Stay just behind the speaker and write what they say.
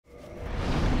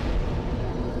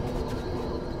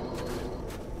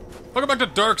Welcome back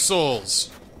to Dark Souls.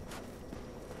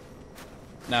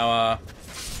 Now,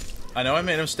 I know I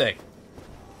made a mistake,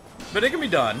 but it can be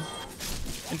done.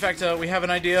 In fact, we have an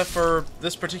idea for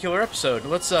this particular episode.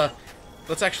 Let's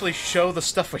actually show the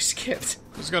stuff we skipped.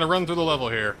 Just gonna run through the level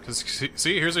here, because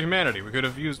see, here's a humanity. We could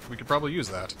probably use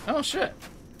that. Oh shit!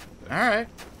 All right.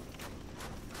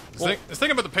 The thing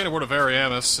about the Painted World of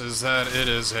Ariamis is that it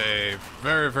is a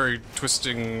very, very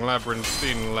twisting,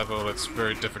 labyrinthine level. It's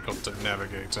very difficult to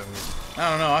navigate, and I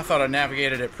don't know. I thought I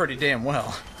navigated it pretty damn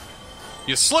well.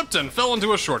 You slipped and fell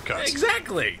into a shortcut.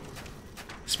 Exactly.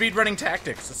 Speedrunning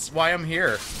tactics. That's why I'm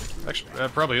here. Actually,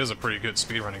 that probably is a pretty good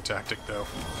speedrunning tactic, though.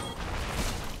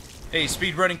 Hey,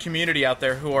 speedrunning community out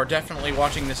there who are definitely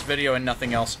watching this video and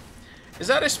nothing else. Is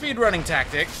that a speedrunning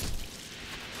tactic?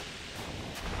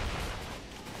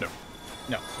 No.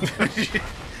 No.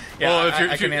 Yeah,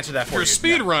 well, I can answer that for you. If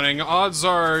you're speedrunning, odds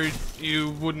are you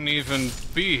wouldn't even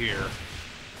be here.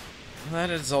 That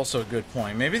is also a good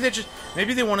point. Maybe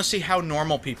they want to see how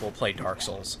normal people play Dark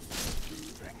Souls.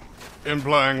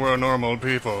 Implying we're normal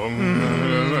people. I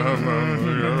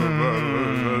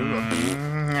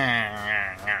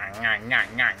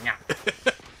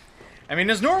mean,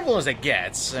 as normal as it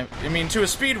gets. I mean, to a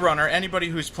speedrunner, anybody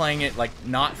who's playing it, like,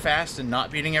 not fast and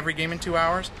not beating every game in 2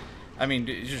 hours, I mean,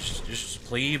 just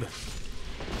plebe.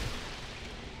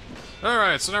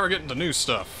 Alright, so now we're getting to new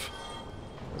stuff.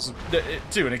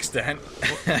 To an extent.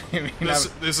 I mean,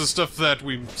 this is stuff that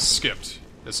we skipped,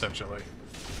 essentially.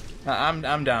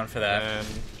 I'm down for that. And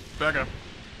back up.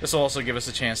 This will also give us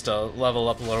a chance to level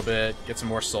up a little bit, get some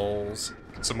more souls.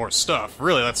 Get some more stuff.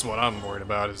 Really, that's what I'm worried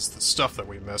about, is the stuff that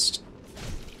we missed.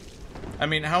 I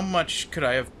mean, how much could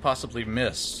I have possibly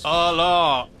missed? A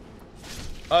lot.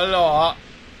 A lot.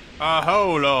 A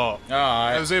whole lot.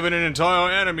 Alright. There's even an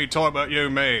entire enemy type that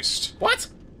you missed. What?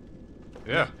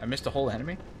 Yeah. I missed a whole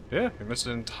enemy? Yeah, you missed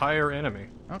an entire enemy.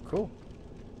 Oh, cool.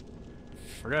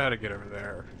 Forgot how to get over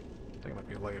there. I think it might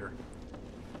be later.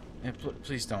 Yeah,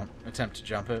 please don't attempt to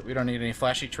jump it. We don't need any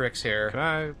flashy tricks here. Can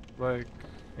I, like...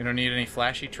 We don't need any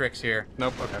flashy tricks here.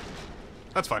 Nope, okay.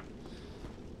 That's fine.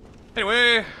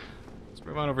 Anyway, let's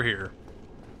move on over here.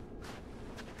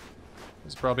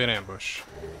 This is probably an ambush.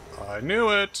 I knew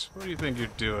it! What do you think you're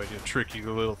doing, you tricky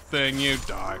little thing? You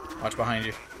die. Watch behind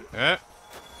you. Eh?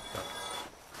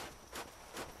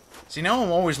 See, now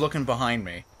I'm always looking behind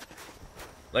me.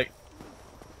 Like,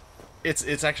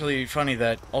 it's actually funny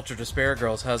that Ultra Despair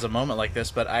Girls has a moment like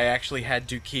this, but I actually had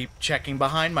to keep checking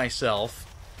behind myself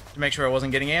to make sure I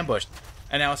wasn't getting ambushed.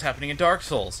 And now it's happening in Dark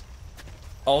Souls.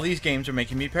 All these games are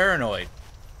making me paranoid.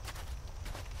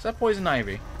 Is that Poison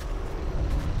Ivy?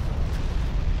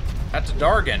 That's a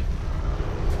Dargan.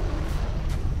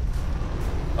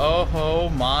 Oh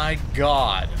my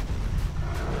god.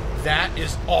 That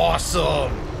is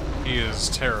awesome! He is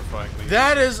terrifyingly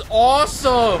That is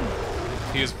awesome!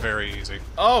 He is very easy.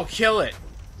 Oh, kill it.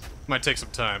 Might take some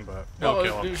time, but he'll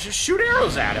kill him. Just shoot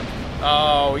arrows at him.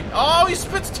 Oh, he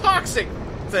spits toxic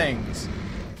things.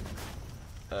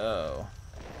 Oh.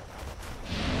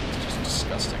 It's just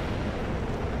disgusting.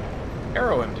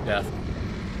 Arrow him to death.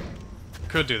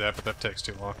 Could do that, but that takes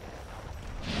too long.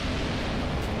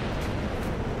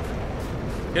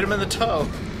 Hit him in the toe.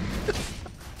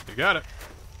 You got it.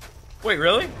 Wait,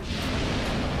 really?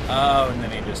 Oh, and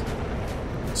then he just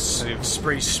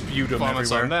spray sputum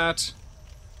Vomits everywhere. on that.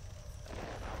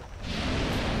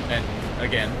 And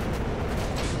again.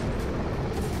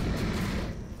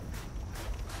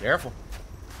 Careful.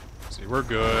 See, we're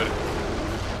good.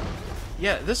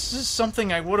 Yeah, this is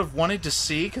something I would have wanted to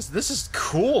see, because this is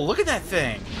cool. Look at that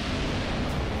thing.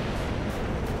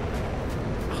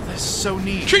 Oh, that's so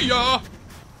neat. Kia!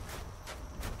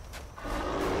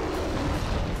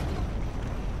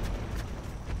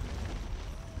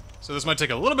 So this might take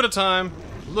a little bit of time,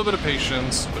 a little bit of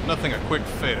patience, but nothing a quick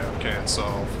fade-out can't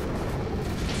solve.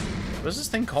 What is this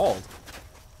thing called?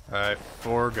 I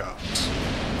forgot.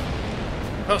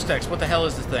 Post-text, what the hell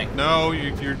is this thing? No,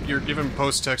 you're giving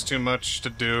post-text too much to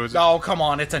do. Oh, come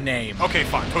on, it's a name. Okay,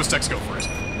 fine. Post-text, go for it.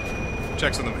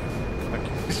 Checks in the mail. Thank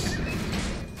you.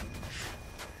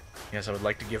 Yes, I would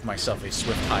like to give myself a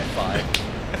swift high five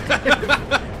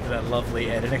for that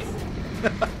lovely editing.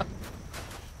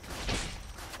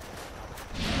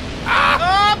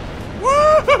 Ah!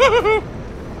 Woo!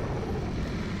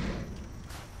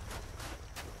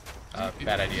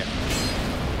 Bad idea.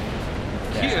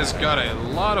 He has got a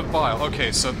lot of bile.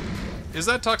 Okay, so is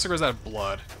that toxic or is that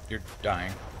blood? You're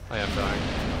dying. I am dying.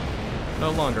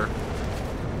 No longer.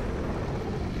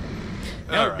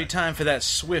 Now it'd be time for that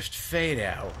swift fade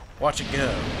out. Watch it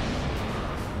go.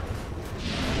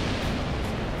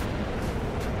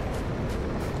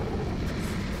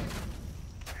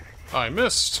 I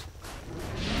missed.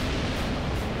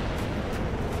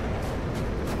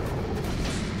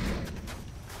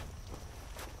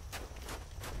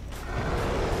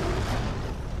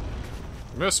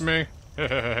 Miss me.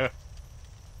 Come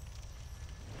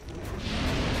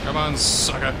on,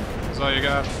 sucker. That's all you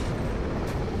got.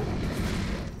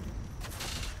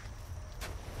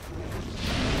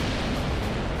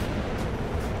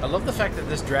 I love the fact that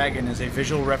this dragon is a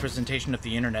visual representation of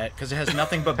the internet, because it has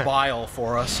nothing but bile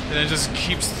for us. And it just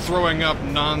keeps throwing up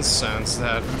nonsense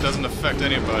that doesn't affect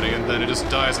anybody, and then it just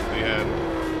dies at the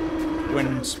end.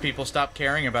 When people stop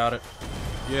caring about it.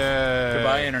 Yeah.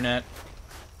 Goodbye, internet.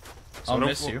 So I'll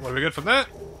miss you. What do we get from that?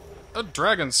 A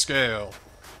dragon scale.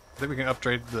 I think we can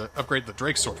upgrade the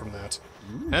Drake sword from that.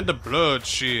 Ooh. And a blood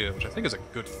shield, which I think is a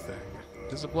good thing.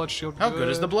 Is the blood shield good? How good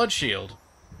is the blood shield?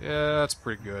 Yeah, that's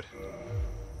pretty good.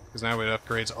 Because now it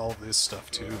upgrades all this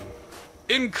stuff too.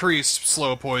 Increased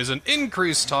slow poison,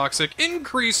 increased toxic,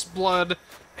 increased blood,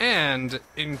 and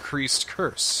increased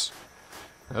curse.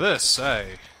 Now this,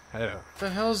 I don't. What the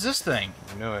hell is this thing? I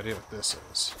have no idea what this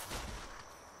is.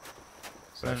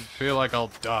 So I feel like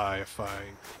I'll die if I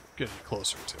get any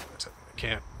closer to it. I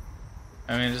can't.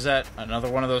 I mean, is that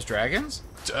another one of those dragons?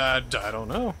 I don't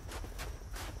know.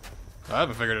 I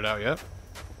haven't figured it out yet.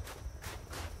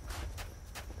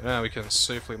 Now we can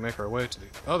safely make our way to the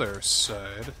other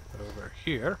side, over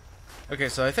here. Okay,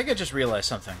 so I think I just realized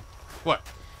something. What?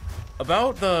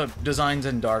 About the designs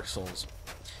in Dark Souls.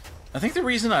 I think the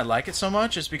reason I like it so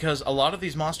much is because a lot of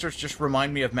these monsters just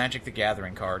remind me of Magic the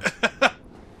Gathering cards.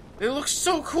 They look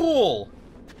so cool!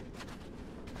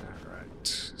 Alright,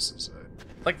 this is it.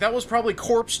 Like, that was probably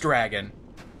Corpse Dragon.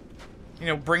 You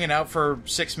know, bring it out for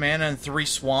 6 mana and 3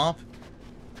 swamp.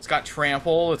 It's got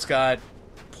trample, it's got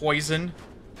poison.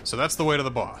 So that's the way to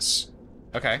the boss.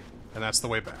 Okay. And that's the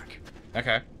way back.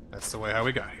 Okay. That's the way how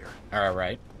we got here.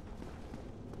 Alright.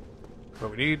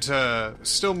 But we need to...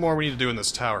 Still more we need to do in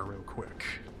this tower real quick.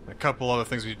 A couple other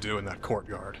things we need to do in that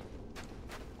courtyard.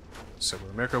 So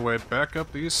we'll make our way back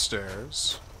up these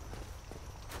stairs.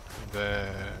 And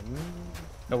then...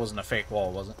 That wasn't a fake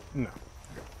wall, was it? No.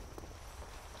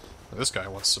 Now, this guy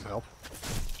wants some help.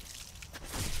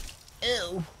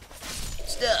 Ew.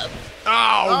 Stop.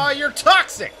 Ow! Oh, you're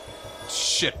toxic!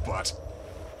 Shit butt.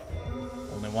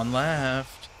 Only one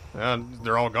left. And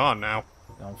they're all gone now.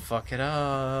 Don't fuck it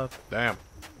up. Damn.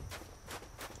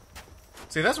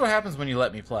 See, that's what happens when you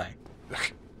let me play.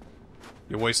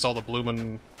 You waste all the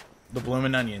bloomin'... The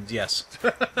bloomin' onions, yes.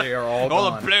 They are all all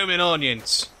gone. the bloomin'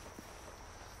 onions!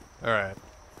 Alright.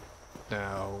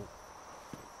 Now...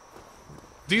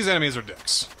 These enemies are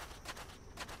dicks.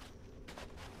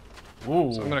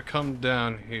 Ooh. So I'm gonna come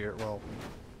down here. Well...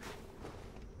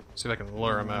 See if I can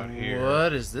lure him out here.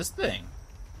 What is this thing?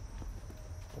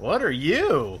 What are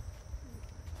you?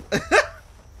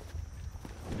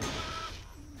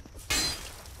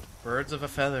 Birds of a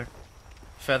feather.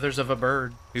 Feathers of a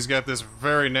bird. He's got this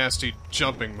very nasty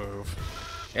jumping move.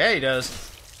 Yeah, he does.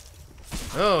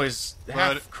 Oh, he's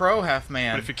half crow, half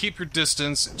man. But if you keep your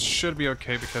distance, it should be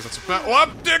okay because it's about... What?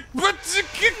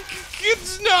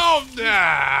 No!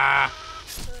 Ah!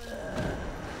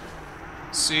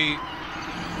 See?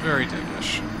 Very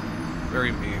dickish.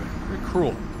 Very mean. Very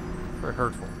cruel. Very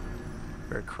hurtful.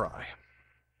 Very cry.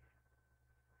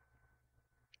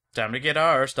 Time to get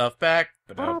our stuff back.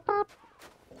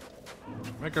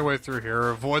 Make our way through here.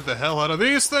 Avoid the hell out of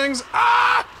these things.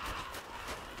 Ah!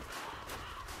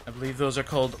 I believe those are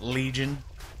called Legion.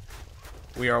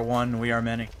 We are one, we are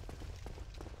many.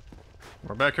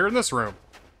 We're back here in this room.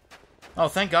 Oh,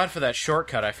 thank God for that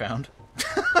shortcut I found.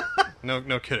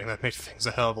 No kidding. That made things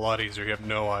a hell of a lot easier. You have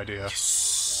no idea.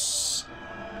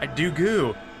 I do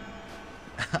goo.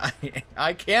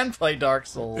 I can play Dark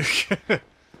Souls.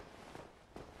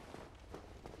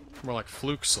 More like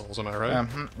fluke souls, am I right?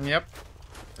 Yep.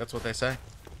 That's what they say.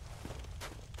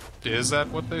 Is that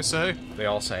what they say? They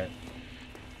all say it.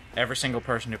 Every single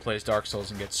person who plays Dark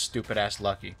Souls and gets stupid-ass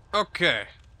lucky. Okay.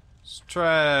 Let's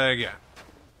try again.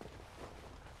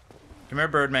 Come here,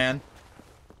 Birdman.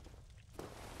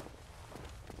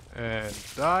 And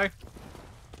die.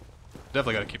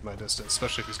 Definitely gotta keep my distance,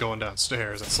 especially if he's going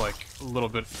downstairs. It's like a little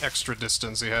bit extra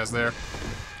distance he has there.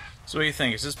 So what do you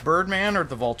think? Is this Birdman or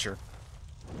the Vulture?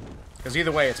 Because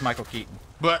either way, it's Michael Keaton.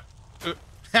 But...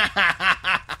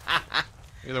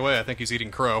 either way, I think he's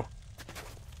eating crow.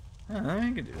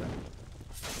 I can do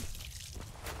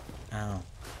that. Ow.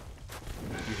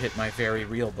 You hit my very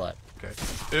real butt. Okay.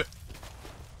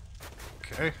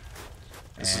 Okay.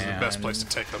 This is the best place to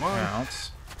take them on.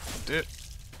 Bounce. Dip.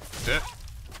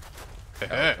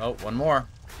 Hey. Oh, one more.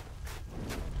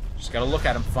 Just gotta look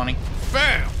at him funny.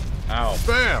 Bam! Ow.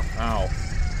 Bam! Ow.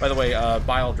 By the way,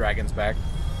 Bile Dragon's back.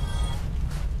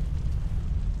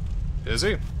 Is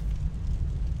he?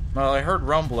 Well, I heard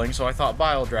rumbling, so I thought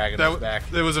Bile Dragon was back.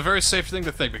 It was a very safe thing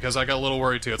to think, because I got a little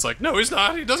worried too. It's like, no, he's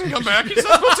not. He doesn't come back. He's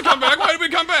not supposed to come back. Why did we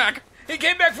come back? He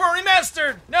came back for a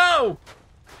remastered! No!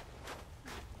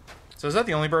 So is that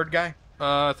the only bird guy?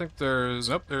 I think there's...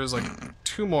 Nope, there's like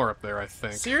 2 more up there, I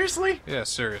think. Seriously? Yeah,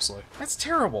 seriously. That's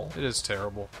terrible. It is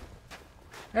terrible.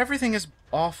 Everything is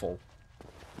awful.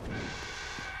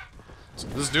 So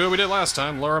let's do what we did last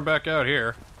time. Lure him back out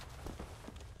here.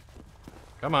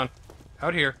 Come on.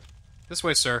 Out here. This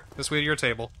way, sir. This way to your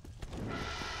table.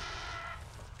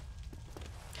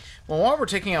 Well, while we're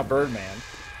taking out Birdman...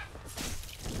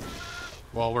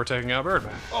 While we're taking out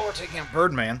Birdman. While we're taking out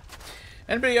Birdman...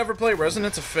 Anybody ever play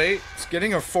Resonance of Fate? It's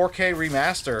getting a 4K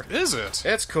remaster. Is it?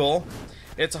 It's cool.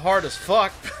 It's hard as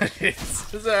fuck, but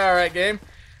it's an alright game.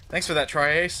 Thanks for that,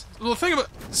 Tri-Ace. Well, the thing about...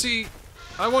 See,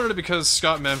 I wanted it because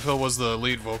Scott Menville was the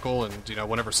lead vocal, and, you know,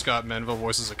 whenever Scott Menville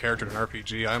voices a character in an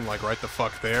RPG, I'm like, right the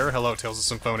fuck there. Hello, Tales of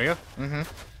Symphonia. Mm-hmm.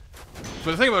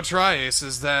 But the thing about Tri-Ace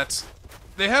is that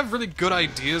they have really good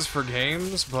ideas for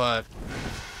games, but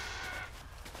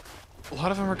a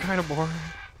lot of them are kind of boring.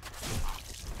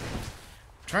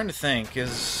 I'm trying to think,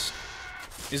 is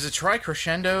it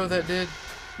Tri-Crescendo that did...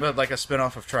 But like a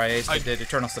spin-off of Tri-Ace that did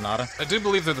Eternal Sonata? I do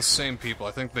believe they're the same people.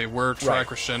 I think they were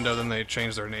Tri-Crescendo, then they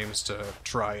changed their names to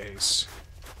Tri-Ace.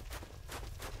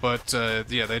 But,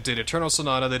 yeah, they did Eternal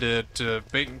Sonata, they did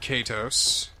Bait and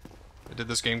Katos. They did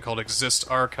this game called Exist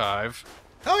Archive.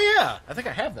 Oh yeah! I think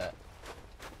I have that.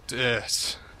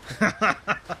 It.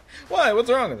 Why? What's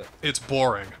wrong with it? It's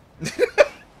boring.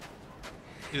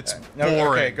 It's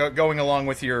Okay, boring. going along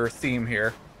with your theme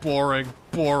here. Boring,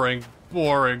 boring,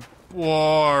 boring,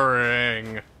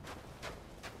 boring.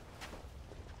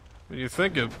 When you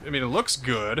think of... I mean, it looks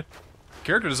good.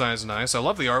 Character design is nice. I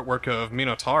love the artwork of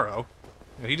Minotauro.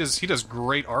 He does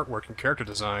great artwork and character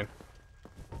design.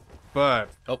 But,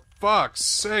 fuck's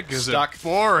sake, is it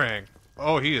boring.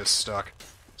 Oh, he is stuck.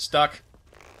 Stuck.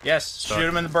 Yes, Stuck. Shoot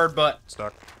him in the bird butt.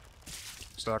 Stuck.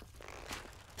 Stuck.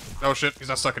 Oh shit, he's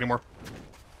not stuck anymore.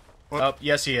 What? Oh,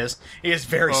 yes he is. He is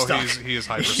very stuck. He is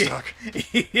hyper stuck.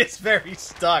 He is very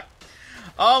stuck.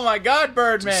 Oh my god,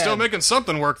 Birdman! He's still making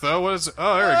something work, though. What is...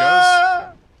 Oh, there he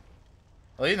goes.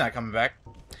 Well, he's not coming back.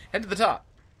 Head to the top.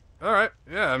 Alright,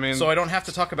 yeah, I mean... So I don't have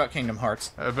to talk about Kingdom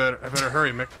Hearts. I better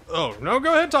hurry, Mick. Oh, no,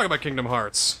 go ahead and talk about Kingdom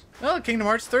Hearts. Well, Kingdom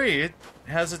Hearts 3, it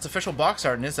has its official box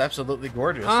art and it's absolutely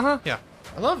gorgeous. Uh-huh, yeah.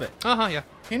 I love it. Uh-huh, yeah.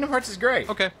 Kingdom Hearts is great.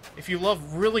 Okay. If you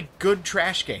love really good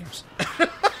trash games.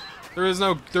 There is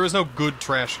no good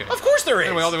trash game. Of course there is!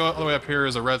 Anyway, all the way up here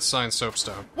is a red sign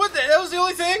soapstone. What? That was the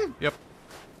only thing? Yep.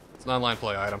 It's an online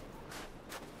play item.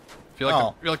 If you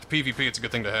like the PvP, it's a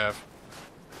good thing to have.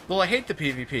 Well, I hate the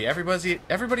PvP.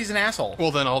 Everybody's an asshole.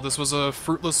 Well, then all this was a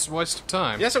fruitless waste of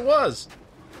time. Yes, it was.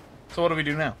 So what do we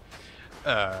do now?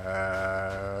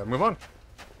 Move on.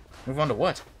 Move on to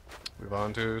what? Move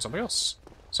on to something else.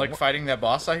 It's like fighting that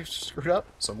boss I screwed up?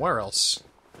 Somewhere else.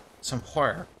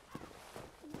 Somewhere.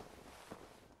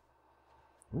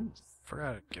 Ooh,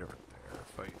 forgot to get over there.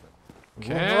 Fight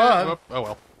them. Well, Oh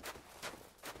well.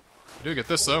 I do get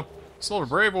this though. Silver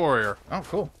Brave Warrior. Oh,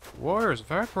 cool. Warriors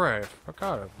very brave. I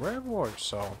got a brave warrior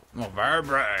soul. Oh, very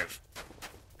brave.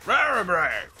 Very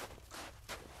brave.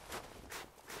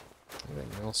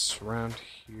 Anything else around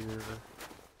here?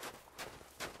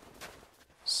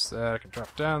 So that I can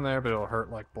drop down there, but it'll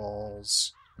hurt like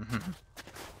balls.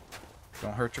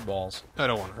 Don't hurt your balls. I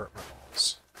don't want to hurt my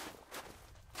balls.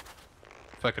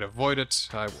 If I could avoid it,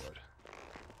 I would.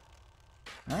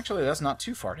 Actually, that's not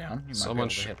too far down. You might be able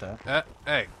to hit that.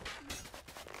 Hey.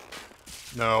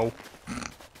 No.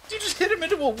 You just hit him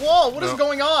into a wall. What is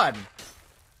going on?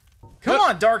 Come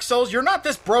on, Dark Souls. You're not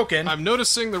this broken. I'm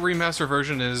noticing the remaster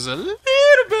version is a little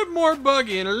bit more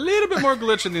buggy and a little bit more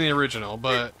glitchy than the original,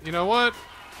 but you know what?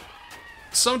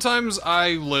 Sometimes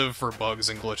I live for bugs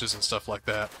and glitches and stuff like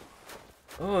that.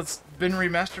 Well, it's been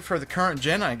remastered for the current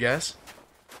gen, I guess.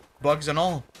 Bugs and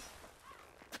all.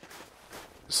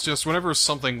 It's just whenever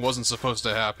something wasn't supposed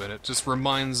to happen, it just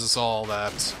reminds us all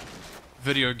that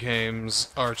video games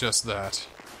are just that.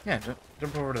 Yeah,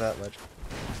 jump over to that ledge.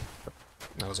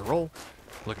 That was a roll.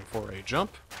 Looking for a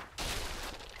jump.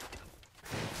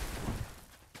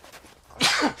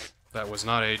 That was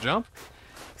not a jump.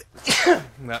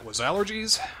 That was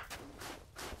allergies.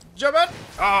 Jump it!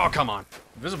 Oh, come on.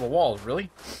 Invisible walls, really?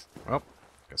 Well,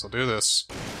 guess I'll do this.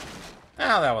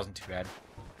 Oh, that wasn't too bad.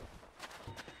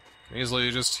 Can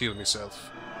easily just heal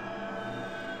myself.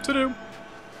 To-do.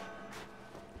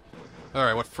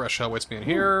 Alright, what fresh hell waits me in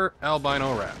here?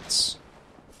 Albino rats.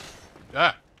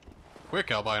 Ah! quick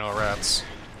albino rats.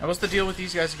 Now, what's the deal with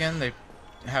these guys again? They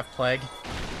have plague?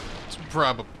 It's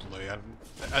probably. I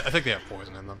think they have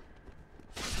poison in them.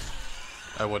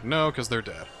 I wouldn't know, because they're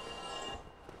dead.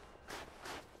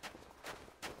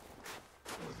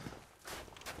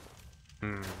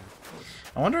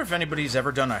 I wonder if anybody's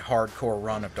ever done a hardcore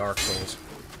run of Dark Souls.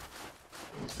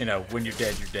 You know, when you're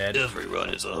dead, you're dead. Every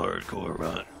run is a hardcore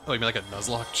run. Oh, you mean like a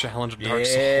Nuzlocke challenge of Dark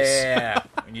Souls? Yeah.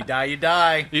 When you die, you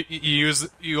die.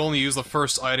 You only use the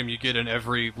first item you get in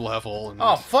every level. And...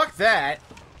 Oh, fuck that.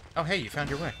 Oh, hey, you found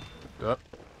your way. Yep.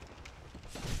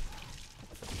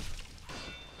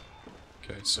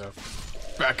 Okay, so...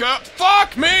 Back up!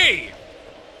 Fuck me!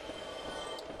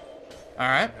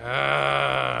 Alright.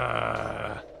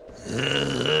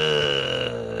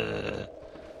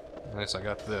 Nice, I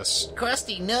got this.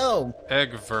 Krusty, no!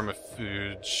 Egg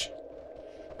vermifuge.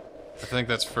 I think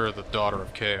that's for the Daughter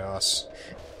of Chaos.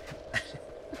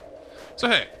 So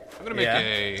hey, I'm gonna make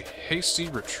a hasty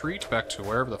retreat back to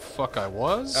wherever the fuck I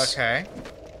was. Okay.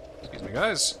 Excuse me,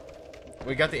 guys.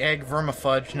 We got the egg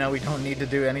vermifudge, now we don't need to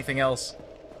do anything else.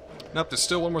 Nope, there's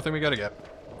still one more thing we gotta get.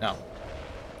 No.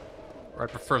 Or I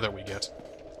prefer that we get.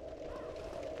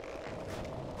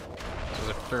 So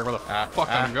I figure where the fuck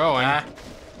I'm going.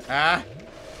 I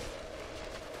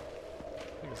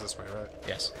think it's this way, right?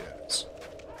 Yes. Yeah, it is.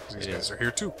 These guys are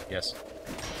here too. Yes.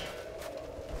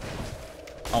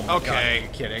 Oh my god, are you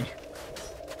kidding?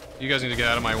 You guys need to get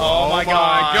out of my way. Oh my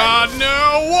god.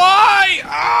 No! Why?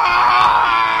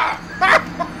 Ah!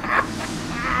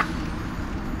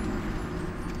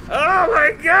 Oh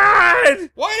my god!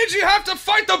 Why did you have to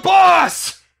fight the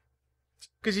boss?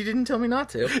 Because you didn't tell me not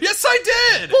to. Yes, I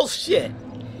did! Bullshit!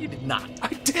 You did not. I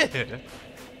did.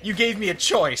 You gave me a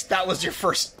choice. That was your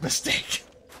first mistake.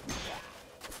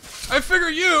 I figure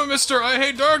you, Mr. I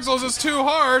Hate Dark Souls is too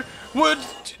hard, would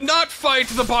not fight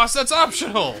the boss that's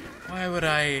optional. Why would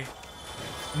I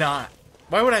not?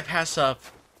 Why would I pass up?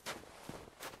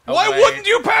 Why wouldn't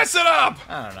you pass it up?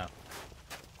 I don't know.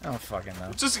 I don't fucking know.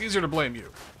 It's just easier to blame you.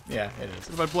 Yeah, it is.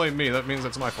 If I blame me, that means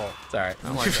it's my fault. It's alright. I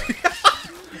don't like that.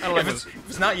 I don't like this. If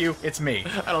it's not you, it's me.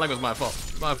 I don't like it's my fault.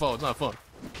 It's my fault, it's not fun.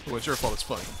 Oh, it's your fault, it's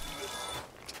fun.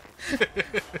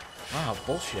 Wow,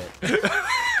 bullshit.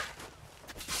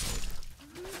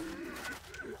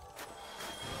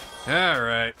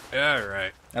 Alright,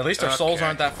 alright. At least our souls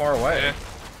aren't that far away. Yeah.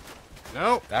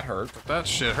 Nope. That hurt. But that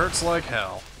shit hurts like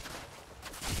hell.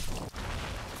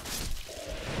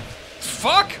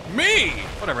 Fuck me!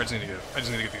 Whatever, I just need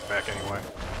to get these back anyway.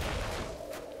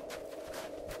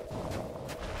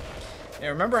 Yeah,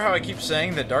 remember how I keep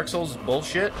saying that Dark Souls is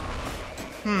bullshit?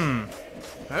 I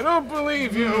don't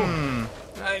believe you.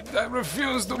 I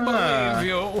refuse to believe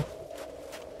you.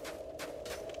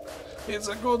 It's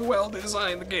a good,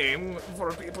 well-designed game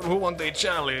for people who want a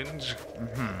challenge.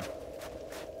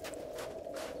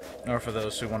 Or for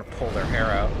those who want to pull their hair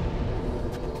out.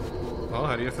 Well,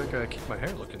 how do you think I keep my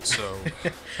hair looking so...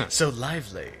 So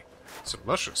lively. so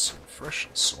luscious and fresh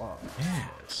and suave?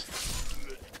 Yes.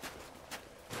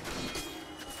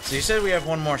 So you said we have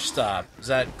one more stop. Is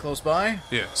that close by?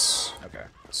 Yes. Okay.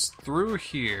 It's through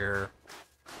here.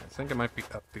 I think it might be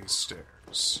up these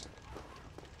stairs.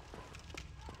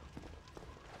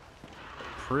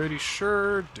 Pretty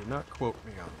sure. Do not quote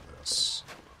me on this.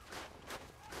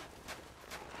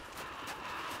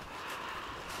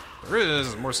 There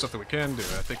is more stuff that we can do.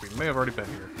 I think we may have already been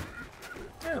here.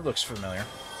 Yeah, it looks familiar.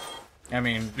 I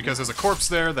mean... Because there's a corpse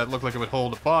there that looked like it would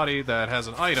hold a body that has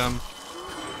an item,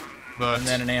 but... And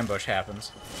then an ambush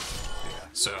happens. Yeah,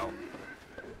 so...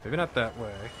 Maybe not that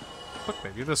way. Look,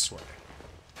 maybe this way.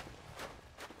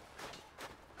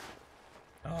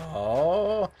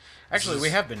 Oh... Actually, we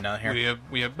have been down here.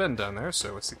 We have been down there,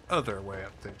 so it's the other way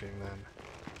I'm thinking then.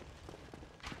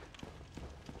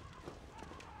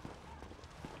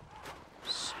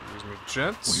 Excuse me,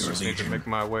 gents. Just need to make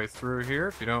my way through here,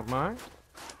 if you don't mind.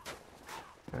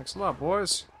 Thanks a lot,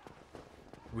 boys.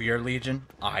 We are Legion.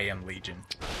 I am Legion.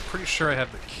 Pretty sure I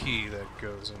have the key that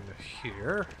goes into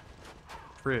here.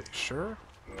 Pretty sure.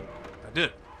 I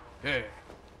did. Yay.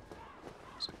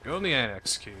 So go in the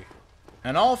annex key.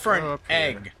 And all for Go an up here.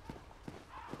 egg.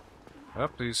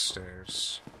 Up these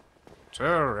stairs.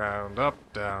 Turn around, up,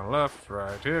 down, left,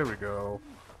 right. Here we go.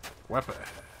 Weapon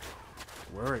ahead.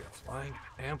 Worry of flying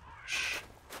in ambush.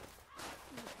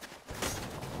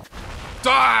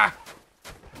 Ah!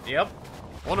 Yep.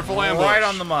 Wonderful ambush. Right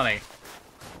on the money.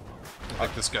 I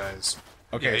think this guy's...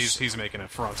 Okay, Yeah, he's making it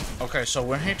front. Okay, so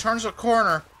when he turns a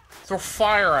corner, throw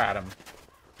fire at him.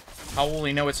 How will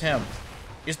he know it's him?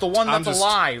 He's the one that's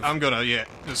alive. I'm gonna,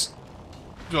 just...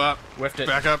 Whiffed it.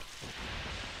 Back up.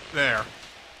 There.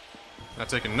 Not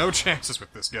taking no chances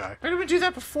with this guy. Why did we do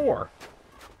that before?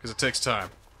 Because it takes time.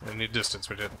 I need distance,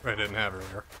 I didn't have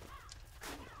earlier.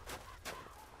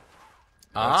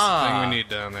 That's the thing we need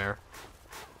down there.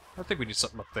 I think we need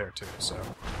something up there, too, so...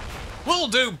 We'll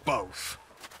do both!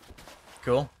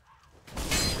 Cool.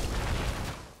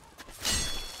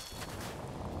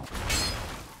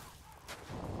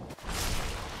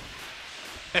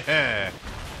 Heh.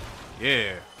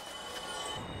 Yeah.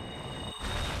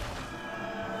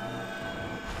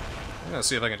 I'm gonna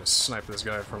see if I can just snipe this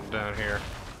guy from down here.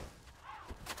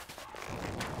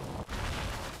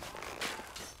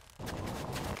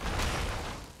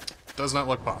 Does not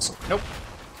look possible. Nope.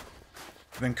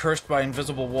 I've been cursed by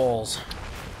invisible walls.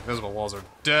 Invisible walls are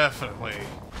definitely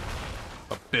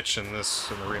a bitch in the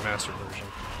remastered version.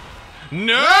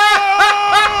 No!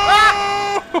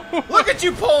 Look at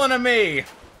you pulling at me!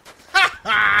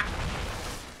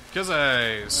 Because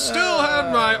I still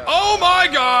had my... Oh my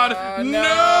god! No!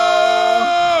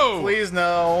 No! Please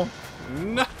no.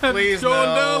 Not Please going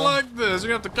no. down like this.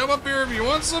 You have to come up here if you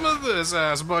want some of this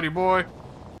ass, buddy boy.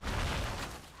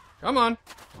 Come on.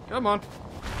 Come on.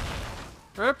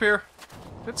 Right up here.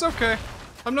 It's okay.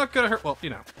 I'm not gonna hurt... Well,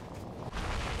 you know.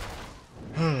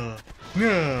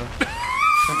 No.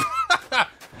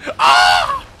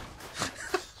 Ah!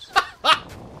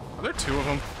 Are there two of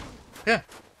them? Yeah.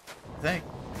 I think.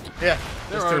 Yeah.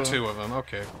 There are two of them.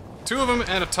 Okay. Two of them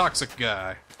and a toxic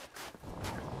guy.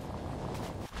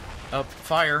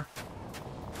 Fire.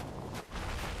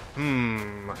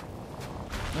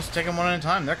 Just take them one at a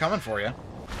time. They're coming for you.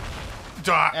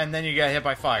 And then you get hit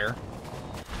by fire.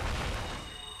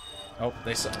 Oh,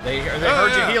 they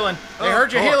heard you healing. They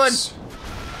heard you healing.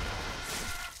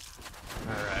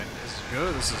 Alright, this is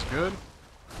good. This is good.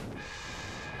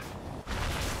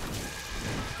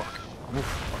 Fuck.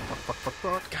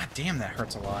 Fuck. God damn, that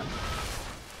hurts a lot.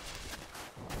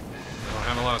 I don't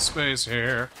have a lot of space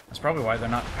here. That's probably why they're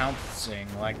not pouncing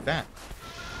like that.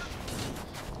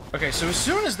 Okay, so as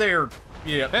soon as they're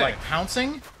like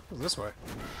pouncing, This way.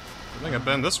 I think I've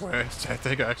been this way. I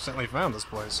think I accidentally found this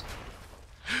place.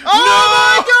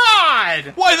 oh my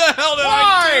god! Why the hell did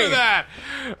I do that?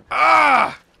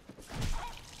 Ah!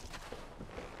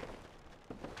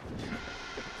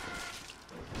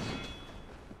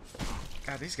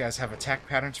 God, these guys have attack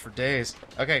patterns for days.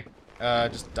 Okay,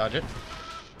 just dodge it.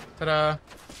 Ta-da!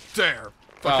 There.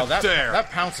 Wow, Fucking there. that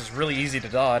pounce is really easy to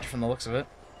dodge from the looks of it.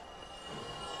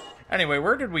 Anyway,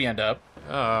 where did we end up?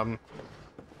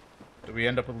 Did we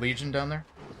end up with Legion down there?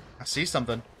 I see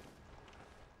something.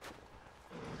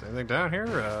 Is anything down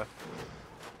here?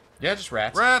 Yeah, just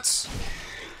rats. Rats!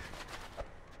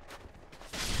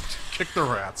 Kick the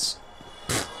rats.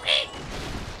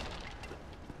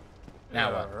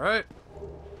 Now what? Alright.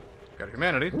 Got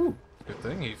humanity. Ooh. Good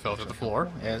thing he fell to the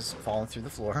floor. Is falling through the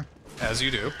floor. As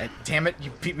you do. Damn it,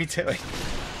 you beat me to it.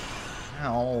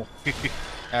 Ow.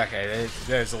 Okay,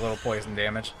 there's a little poison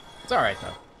damage. It's alright,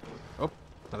 though. Oh,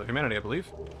 another humanity, I believe.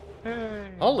 Hey.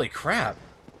 Holy crap.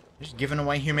 You're just giving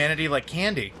away humanity like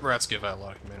candy. Rats give out a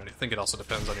lot of humanity. I think it also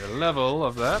depends on your level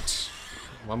of that.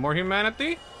 One more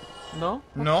humanity? No?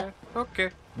 Okay. No. Okay.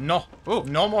 No. Ooh.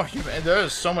 No more humanity.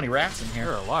 There's so many rats in There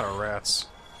here. are a lot of rats.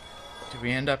 Did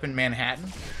we end up in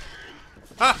Manhattan?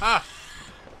 Ha ha!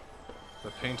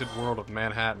 The painted world of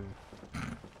Manhattan.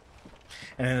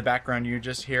 And in the background you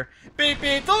just hear, beep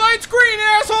beep, the light's green,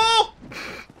 asshole!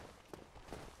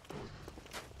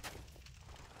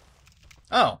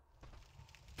 Oh.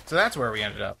 So that's where we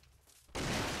ended up.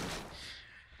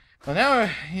 Well, now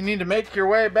you need to make your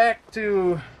way back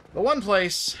to the one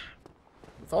place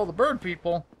with all the bird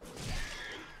people.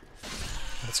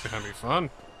 That's gonna be fun.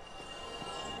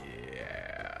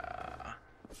 Yeah.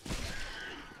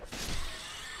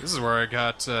 This is where I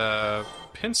got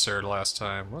pincered last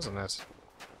time, wasn't it?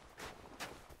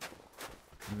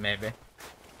 Maybe.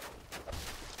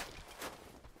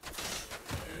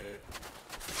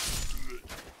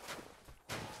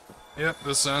 Yep,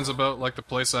 this sounds about like the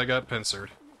place I got pincered.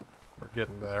 We're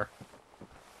getting there.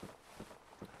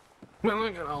 Well,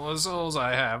 look at all the souls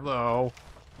I have, though.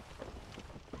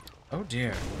 Oh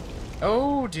dear.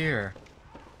 Oh dear.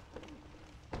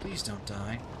 Please don't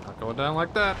die. Not going down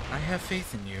like that. I have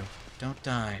faith in you. Don't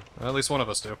die. Well, at least one of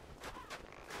us do.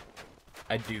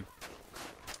 I do.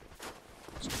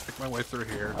 Just pick my way through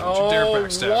here. Don't Oh, you dare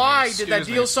backstab why me. did that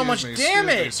deal so much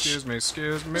damage? Excuse me. It's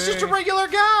just a regular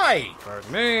guy!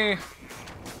 Pardon me.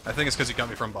 I think it's because he got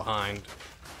me from behind.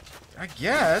 I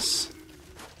guess.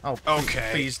 Oh, Okay.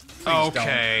 Please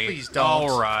Okay. don't. Please don't.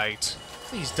 Alright.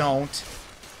 Please don't.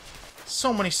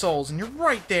 So many souls, and you're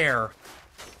right there.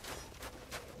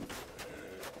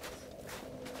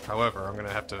 However, I'm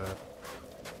gonna have to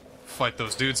fight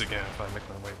those dudes again if I make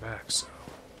my way back, so...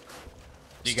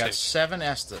 You got 7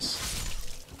 Estus.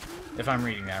 If I'm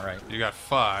reading that right. You got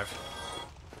 5.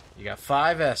 You got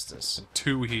 5 Estus. And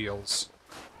 2 heals.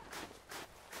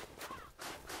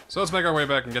 So let's make our way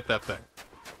back and get that thing.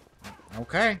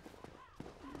 Okay.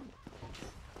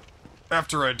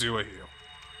 After I do a heal.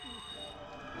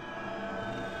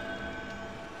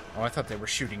 Oh, I thought they were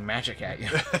shooting magic at you.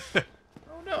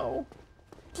 Oh no.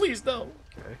 Please no.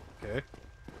 Okay, okay.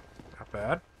 Not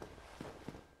bad.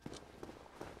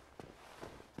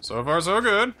 So far, so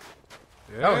good.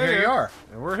 Yeah, Oh, here you are.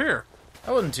 And we're here.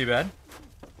 That wasn't too bad.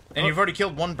 And you've already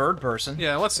killed 1 bird person.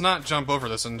 Yeah, let's not jump over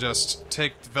this and just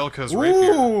take Velka's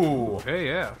rapier. Ooh! Hey,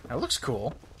 yeah. That looks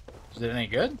cool. Is it any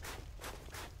good?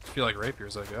 I feel like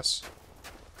rapiers, I guess.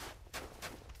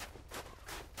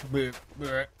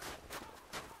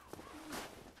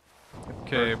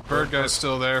 Okay, bird guy's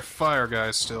still there, fire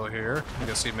guy's still here. I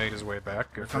guess he made his way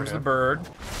back. Good Here for comes the him. bird.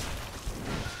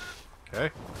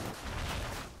 Okay.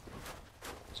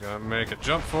 He's gonna make a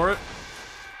jump for it.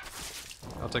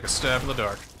 I'll take a stab in the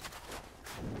dark.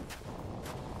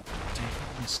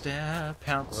 Taking a step,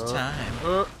 pounce time.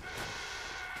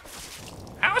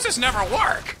 How does this never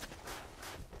work?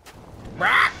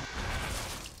 I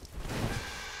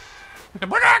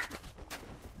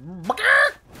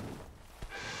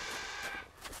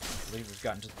believe we've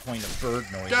gotten to the point of bird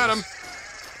noises. Got him.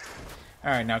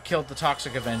 Alright, now kill the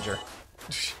Toxic Avenger.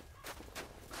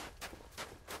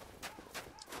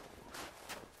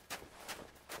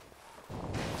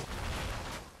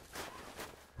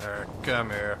 Alright, come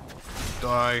here.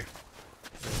 Die.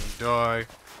 And die.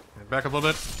 And back up a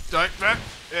little bit. Die, back.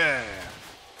 Yeah.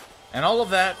 And all of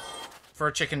that for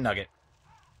a chicken nugget.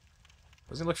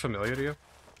 Does he look familiar to you?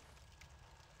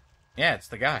 Yeah, it's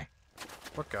the guy.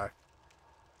 What guy?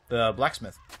 The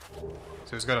blacksmith.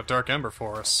 So he's got a dark ember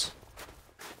for us.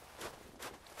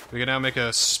 We can now make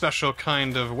a special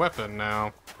kind of weapon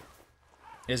now.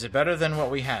 Is it better than what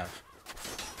we have?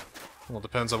 Well, it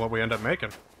depends on what we end up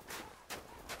making.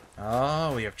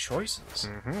 Oh, we have choices.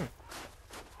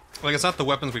 Like, it's not the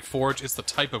weapons we forge, it's the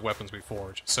type of weapons we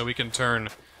forge. So we can turn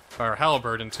our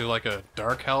halberd into, like, a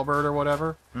dark halberd or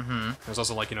whatever. There's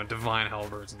also, like, you know, divine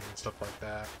halberds and stuff like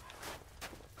that.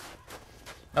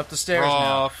 Up the stairs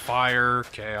Raw, now. fire,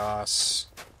 chaos,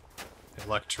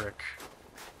 electric.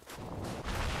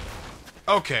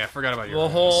 Okay, I forgot about your The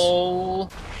ass.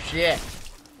 whole shit.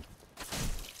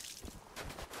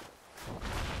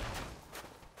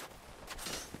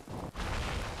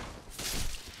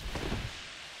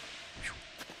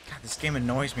 God, this game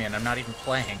annoys me and I'm not even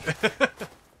playing.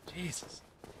 Jesus.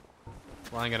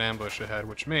 Flying an ambush ahead,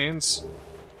 which means...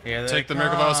 Here Take they the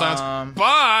Miracle Vital Science. come.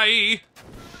 Bye!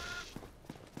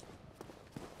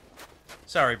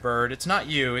 Sorry, bird. It's not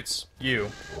you. It's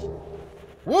you.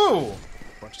 Woo!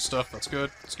 Bunch of stuff, that's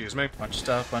good. Excuse me. Bunch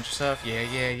of stuff. Yeah,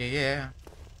 yeah, yeah, yeah.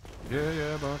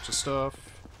 Yeah, bunch of stuff.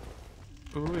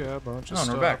 Ooh, yeah, bunch of Oh, and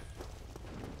stuff. we're back.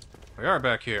 We are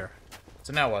back here.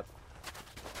 So now what?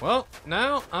 Well,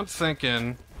 now I'm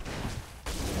thinking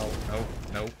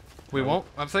No. we won't.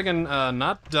 I'm thinking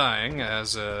not dying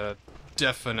as a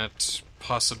definite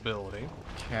possibility.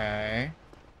 Okay.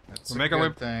 That's We'll a make our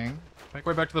good way- thing. Make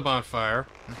way back to the bonfire.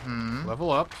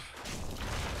 Level up.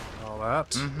 All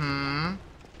that.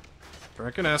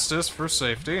 Drink an Estus for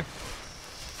safety.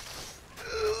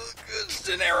 Just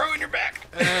an arrow in your back.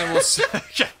 And we'll see.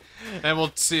 And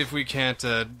we'll see if we can't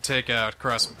take out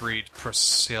crossbreed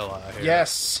Priscilla here.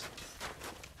 Yes.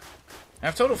 I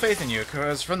have total faith in you,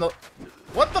 because from the...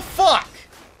 What the fuck?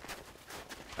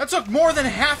 That took more than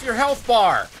half your health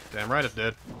bar. Damn right it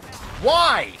did.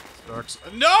 Why?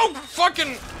 No!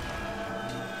 Fucking...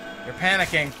 You're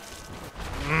panicking.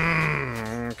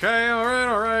 Okay,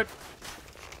 alright.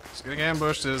 So getting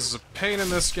ambushed is a pain in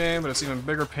this game, but it's even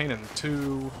bigger pain in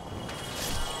 2.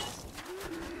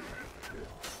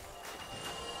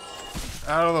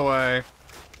 Out of the way.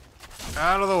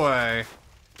 Out of the way.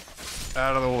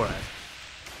 Out of the way.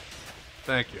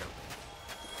 Thank you.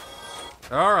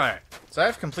 Alright. So I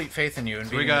have complete faith in you in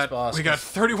So beating this boss. we got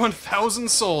 31,000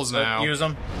 souls Oh, now. use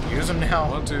them. Use them now.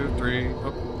 1, 2, 3,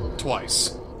 oh,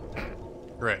 twice.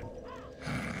 Great.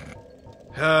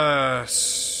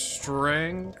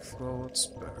 Strength. Well, what's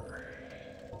better?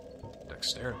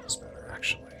 Dexterity is better,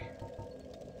 actually.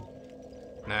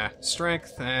 Nah,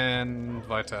 strength and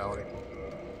vitality.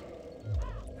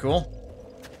 Cool.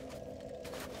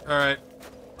 Alright.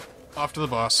 Off to the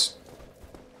boss.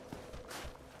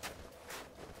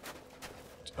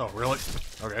 Oh, really?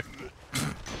 Okay.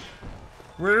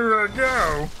 Where did I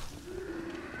go?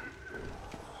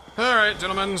 Alright,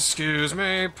 gentlemen, excuse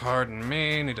me, pardon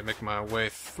me. Need to make my way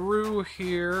through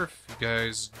here, if you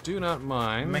guys do not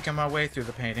mind. Making my way through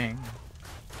the painting.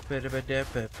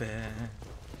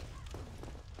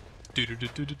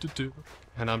 Do-do-do-do-do-do-do.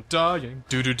 And I'm dying.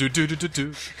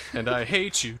 Do-do-do-do-do-do-do. And I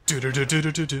hate you.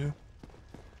 Do-do-do-do-do-do-do.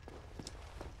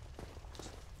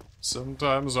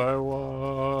 Sometimes I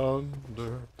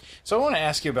wonder. So I want to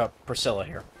ask you about Priscilla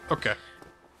here. Okay.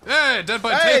 Hey, Dead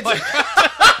by Hey, Daylight.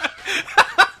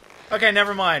 Okay,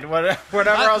 never mind. Whatever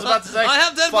I was about to say. I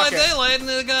have Dead by fuck it. Daylight and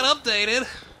it got updated.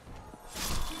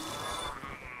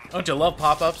 Don't you love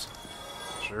pop-ups?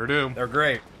 Sure do. They're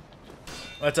great.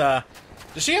 But,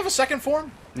 does she have a second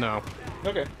form? No.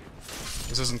 Okay.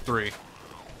 This isn't 3.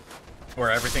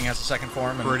 Where everything has a second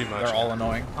form and Pretty much, they're all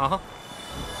annoying? Uh-huh.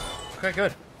 Okay,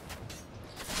 good.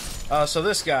 So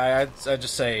this guy, I'd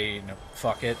just say, you know,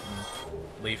 fuck it and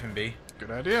leave him be.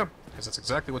 Good idea. Because that's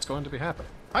exactly what's going to be happening.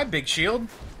 Hi, Big Shield.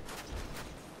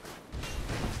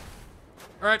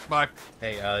 Alright, bye.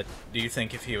 Hey, do you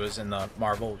think if he was in the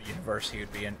Marvel universe, he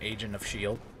would be an agent of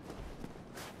S.H.I.E.L.D.?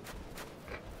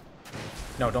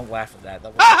 No, don't laugh at that.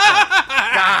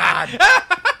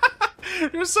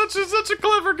 God! You're such a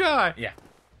clever guy. Yeah.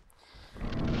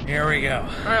 Here we go.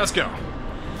 Alright, let's go.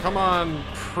 Come on,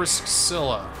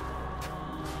 Priscilla.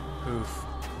 Poof.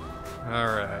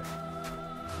 Alright.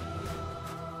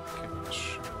 Okay,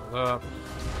 shield up.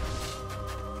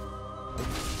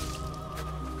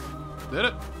 Did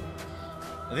it?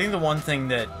 I think the one thing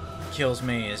that kills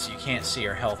me is you can't see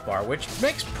her health bar, which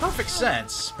makes perfect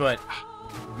sense, but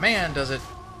man, does it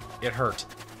hurt.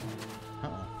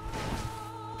 Uh-oh.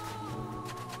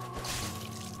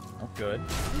 Oh, good.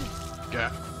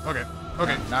 Yeah. Okay.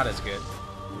 Okay. Not as good.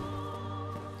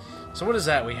 So what is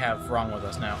that we have wrong with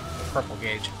us now? The purple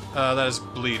gauge. That is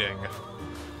bleeding.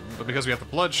 But because we have the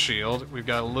blood shield, we've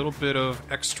got a little bit of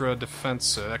extra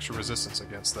defense, extra resistance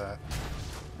against that.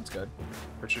 That's good.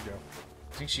 Where'd she go?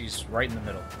 I think she's right in the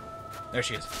middle. There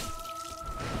she is.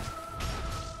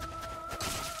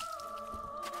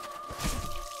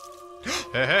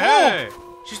 Hey, hey, hey!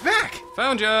 Oh! She's back!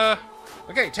 Found ya!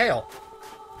 Okay, tail.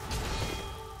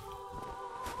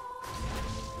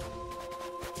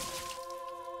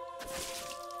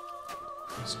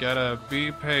 Just gotta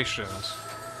be patient.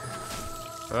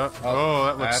 Oh,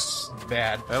 that looks... That's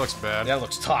bad. That looks bad. That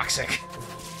looks toxic.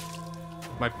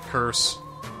 Might curse.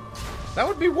 That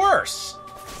would be worse.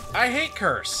 I hate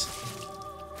curse.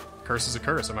 Curse is a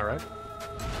curse, am I right?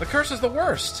 The curse is the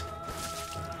worst.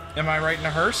 Am I right in a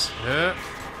hearse? Yeah.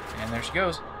 And there she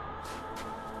goes.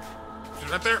 She's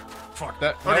right there. Fuck.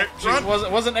 That Okay, nope, she run.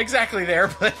 wasn't exactly there,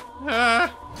 but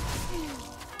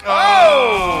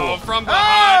Oh! From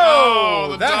behind! Oh!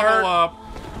 The That double hurt. up!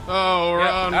 Oh, Yep,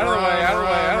 run, out of the run, way, out of the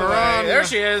way, run, out of the way. run. There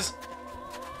she is.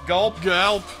 Gulp.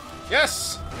 Gulp.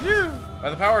 Yes. Yeah. By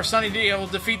the power of Sunny D, I will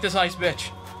defeat this ice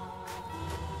bitch.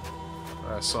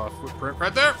 I saw a footprint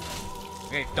right there.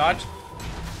 Okay, dodge.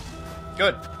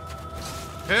 Good.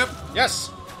 Hip. Yes.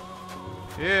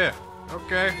 Yeah.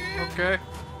 Okay. Okay.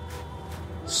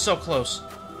 So close.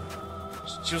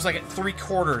 She was like at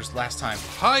 3/4 last time.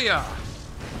 Hiya.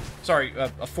 Sorry,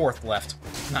 a fourth left,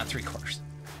 not 3/4.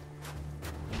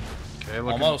 Okay,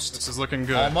 looking, Almost. This is looking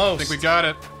good. Almost. I think we got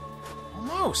it.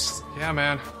 Almost. Yeah,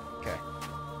 man. Okay.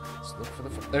 Let's look for the.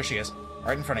 There she is,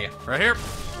 right in front of you. Right here.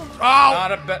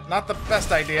 Oh! Not the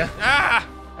best idea. Ah!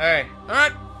 Hey. All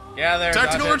right. Yeah, there.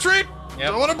 Tactical dodge it. retreat.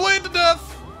 Yep. Don't want to bleed to death.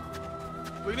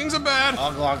 Bleeding's a bad.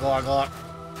 Glog, glog, glog, glog.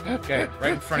 Okay,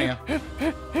 right in front of you.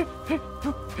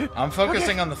 I'm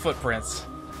focusing on the footprints.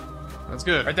 That's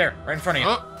good. Right there, right in front of you.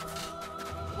 Oh.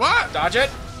 What? Dodge it.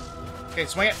 Okay,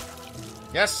 swing it.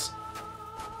 Yes.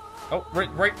 Oh,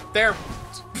 right there.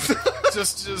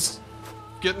 just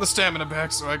getting the stamina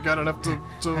back, so I got enough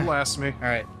to last me. All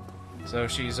right. So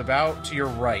she's about to your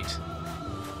right.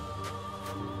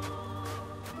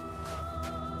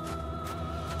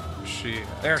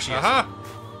 There she is. Uh-huh.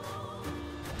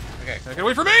 Okay. Get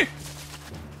away from me!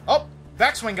 Oh,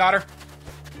 backswing got her.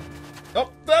 Oh,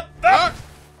 Ah!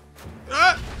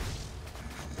 Ah!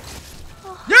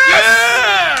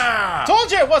 Yeah!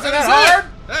 Told you it wasn't that is hard.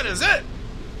 it! That is it!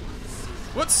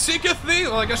 What seeketh thee?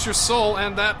 Well, I guess your soul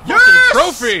and that fucking Yes!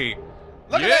 trophy!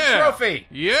 Look at that trophy.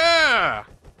 Yeah!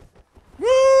 Woo!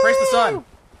 Praise the sun.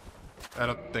 I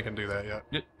don't think I can do that yet.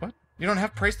 What? You don't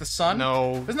have praise the sun?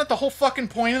 No. Isn't that the whole fucking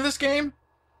point of this game?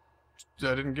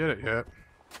 I didn't get it yet.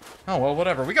 Oh, well,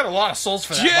 whatever. We got a lot of souls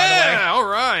for that, by the way. Yeah!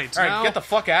 Alright! All right, get the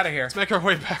fuck out of here. Let's make our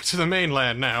way back to the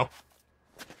mainland now.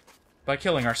 By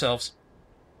killing ourselves.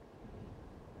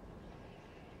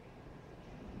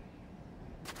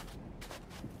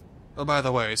 Oh, by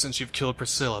the way, since you've killed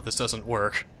Priscilla, this doesn't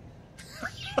work.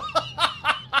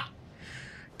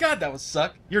 God, that would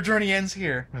suck. Your journey ends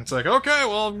here. It's like, okay,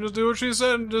 well, I'll just do what she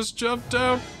said and just jump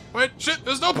down. Wait, shit,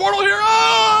 there's no portal here!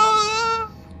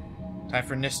 Ah! Time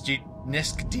for NISC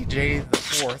DJ the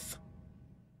 4th.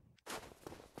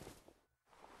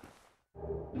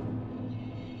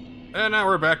 And now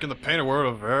we're back in the painted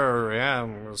world of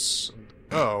Ariane's.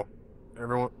 Oh.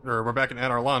 We're back in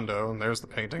Anne Orlando, and there's the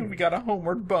painting. We got a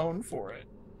homeward bone for it.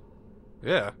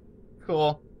 Yeah.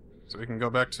 Cool. So we can go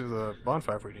back to the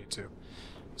bonfire if we need to.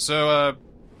 So,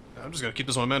 I'm just gonna keep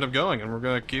this momentum going, and we're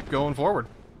gonna keep going forward.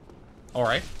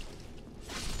 Alright.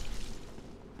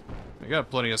 We got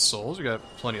plenty of souls, we got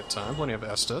plenty of time, plenty of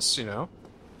Estus, you know.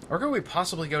 Where could we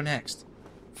possibly go next?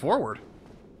 Forward.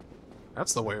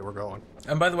 That's the way we're going.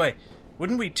 And by the way,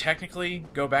 wouldn't we technically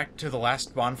go back to the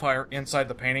last bonfire inside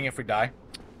the painting if we die?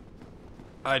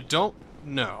 I don't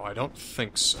know. I don't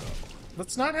think so.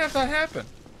 Let's not have that happen.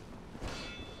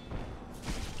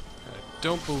 I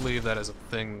don't believe that is a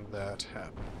thing that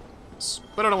happens.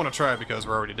 But I don't want to try it because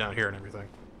we're already down here and everything.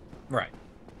 Right.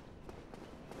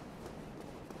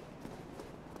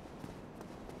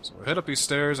 So we'll head up these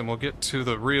stairs and we'll get to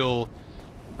the real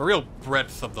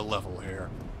breadth of the level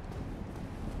here.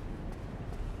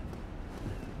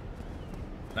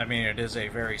 I mean, it is a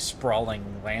very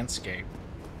sprawling landscape.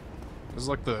 This is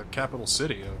like the capital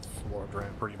city of Florida,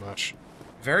 pretty much.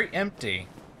 Very empty.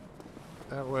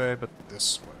 That way, but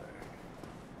this way.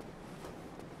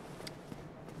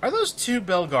 Are those 2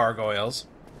 bell gargoyles?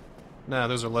 Nah,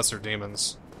 those are lesser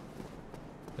demons.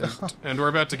 And we're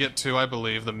about to get to, I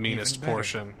believe, the meanest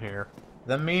portion here.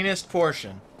 The meanest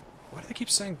portion. Why do they keep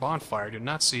saying bonfire? I do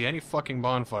not see any fucking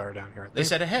bonfire down here. They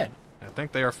said ahead. I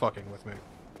think they are fucking with me.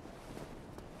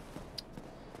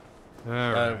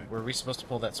 Alright. Were we supposed to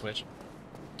pull that switch?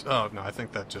 Oh, no, I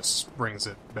think that just brings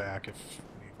it back if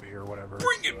need be or whatever.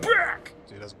 Bring it back!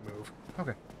 See, it doesn't move.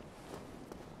 Okay.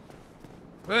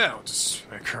 Well, we'll just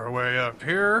make our way up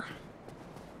here.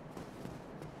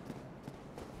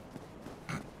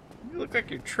 You look like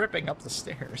you're tripping up the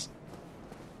stairs.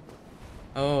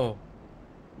 Oh.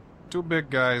 2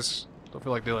 big guys. Don't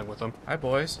feel like dealing with them. Hi,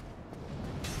 boys.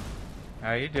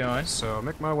 How you doing? So, I'll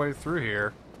make my way through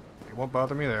here. He won't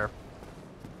bother me there.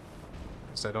 At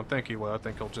least I don't think he will. I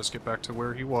think he'll just get back to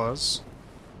where he was.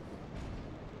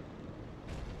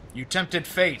 You tempted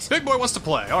fate. Big boy wants to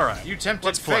play. Alright. You tempted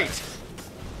Let's play. fate.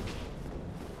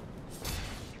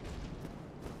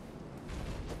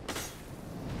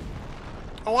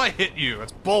 Oh, I hit you.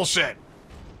 That's bullshit.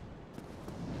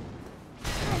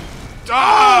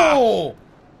 Ah! Oh!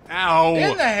 Ow!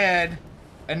 In the head.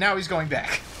 And now he's going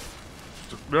back.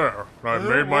 There, I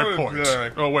made my point.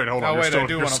 Oh, wait, hold on. Oh, wait, I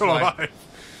do you're wanna still play. alive.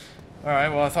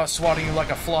 Alright, well, I thought swatting you like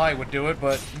a fly would do it,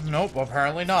 but nope,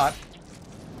 apparently not.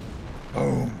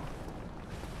 Boom.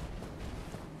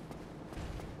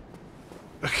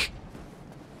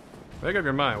 Make up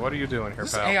your mind. What are you doing here,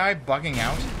 Is this pal? AI bugging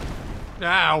out?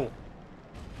 Ow!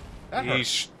 That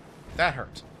Yeesh. hurt. That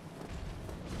hurt.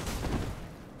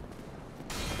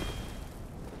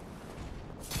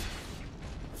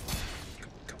 Go,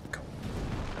 go, go.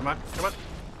 Come on, come on.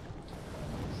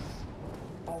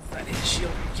 Oh, that is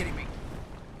shield. Are you kidding me?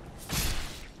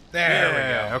 There we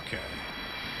go. Okay.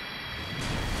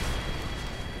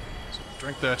 So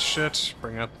drink that shit.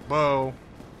 Bring out the bow.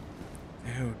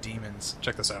 Ooh, demons.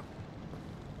 Check this out.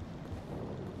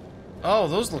 Oh,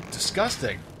 those look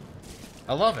disgusting.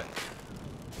 I love it.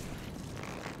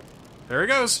 There he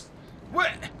goes.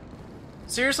 What?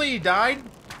 Seriously, he died?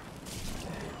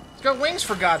 He's got wings,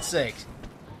 for God's sake.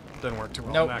 Didn't work too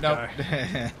well Nope, on nope.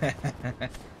 that guy.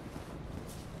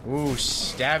 Ooh,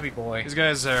 stabby boy. These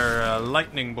guys are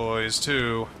lightning boys,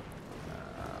 too.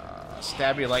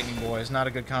 Stabby lightning boys, not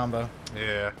a good combo.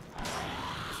 Yeah.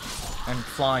 And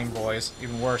flying boys,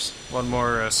 even worse. One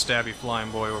more stabby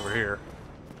flying boy over here.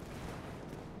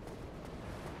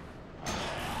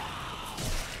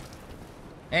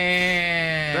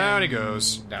 And... Down he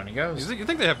goes. Down he goes. You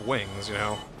think they have wings, you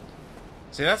know?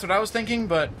 See, that's what I was thinking,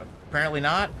 but apparently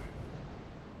not.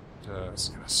 It's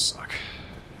gonna suck.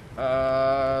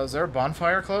 Is there a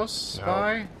bonfire close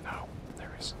by? No,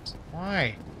 there isn't.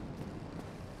 Why?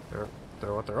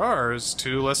 What there are is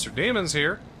 2 lesser demons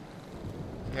here.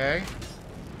 Okay.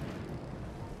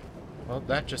 Well,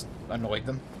 that just annoyed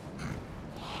them.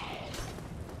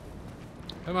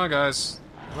 Come on, guys.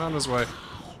 Come on this way.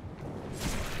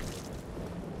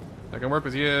 I can work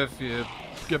with you if you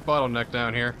get bottlenecked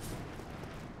down here.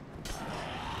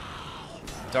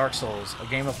 Dark Souls, a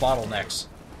game of bottlenecks.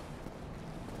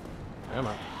 Come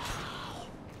on.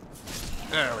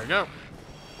 There we go.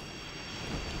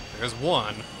 There's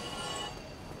one.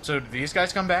 So, do these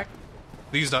guys come back?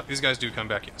 These guys do come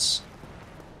back, yes.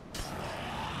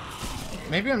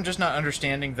 Maybe I'm just not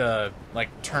understanding the, like,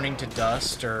 turning to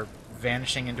dust or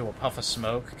vanishing into a puff of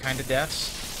smoke kind of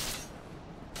deaths.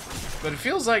 But it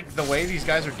feels like the way these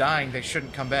guys are dying, they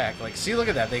shouldn't come back. Like, see, look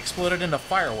at that. They exploded into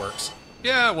fireworks.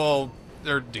 Yeah, well,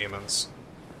 they're demons.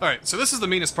 Alright, so this is the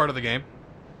meanest part of the game.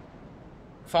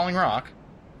 Falling rock.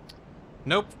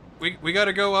 Nope. We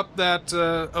gotta go up that,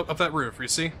 up that roof, you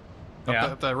see?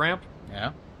 Up that ramp.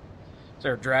 Yeah. Is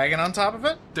there a dragon on top of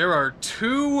it? There are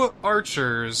 2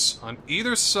 archers on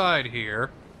either side here.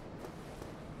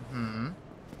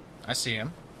 I see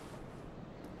him.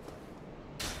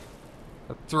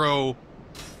 That throw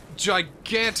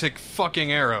gigantic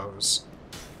fucking arrows.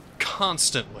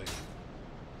 Constantly.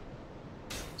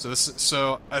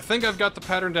 So I think I've got the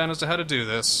pattern down as to how to do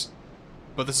this.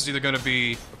 But this is either going to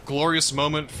be a glorious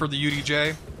moment for the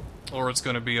UDJ, or it's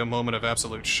going to be a moment of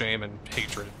absolute shame and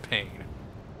hatred and pain.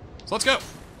 So let's go!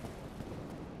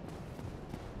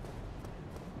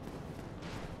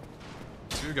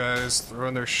 Two guys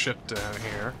throwing their shit down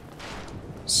here.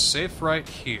 Safe right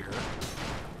here.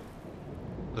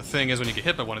 The thing is, when you get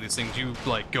hit by one of these things, you,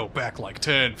 like, go back like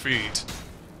 10 feet.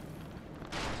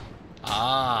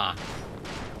 Ah.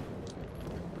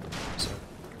 So,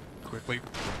 quickly,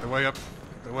 work the way up,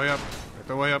 work the way up, work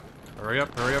the way up. Hurry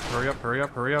up, hurry up, hurry up, hurry up,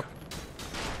 hurry up.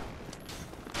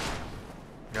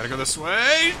 Gotta go this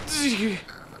way!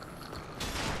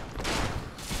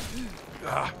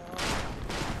 Ah.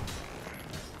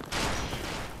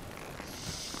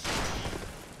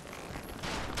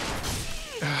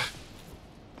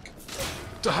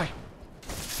 Die!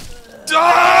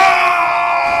 Die!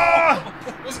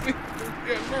 Wasn't me.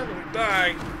 Yeah, normally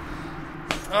die.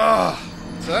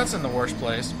 So that's in the worst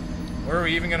place. Where are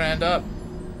we even gonna end up?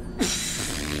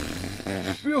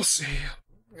 We'll see.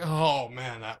 Oh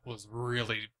man, that was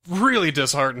really, really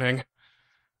disheartening.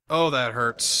 Oh, that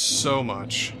hurt so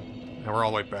much. Now we're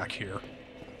all the way back here.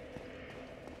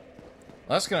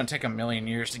 Well, that's gonna take 1,000,000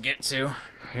 years to get to.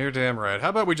 You're damn right. How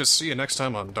about we just see you next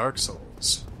time on Dark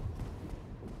Souls?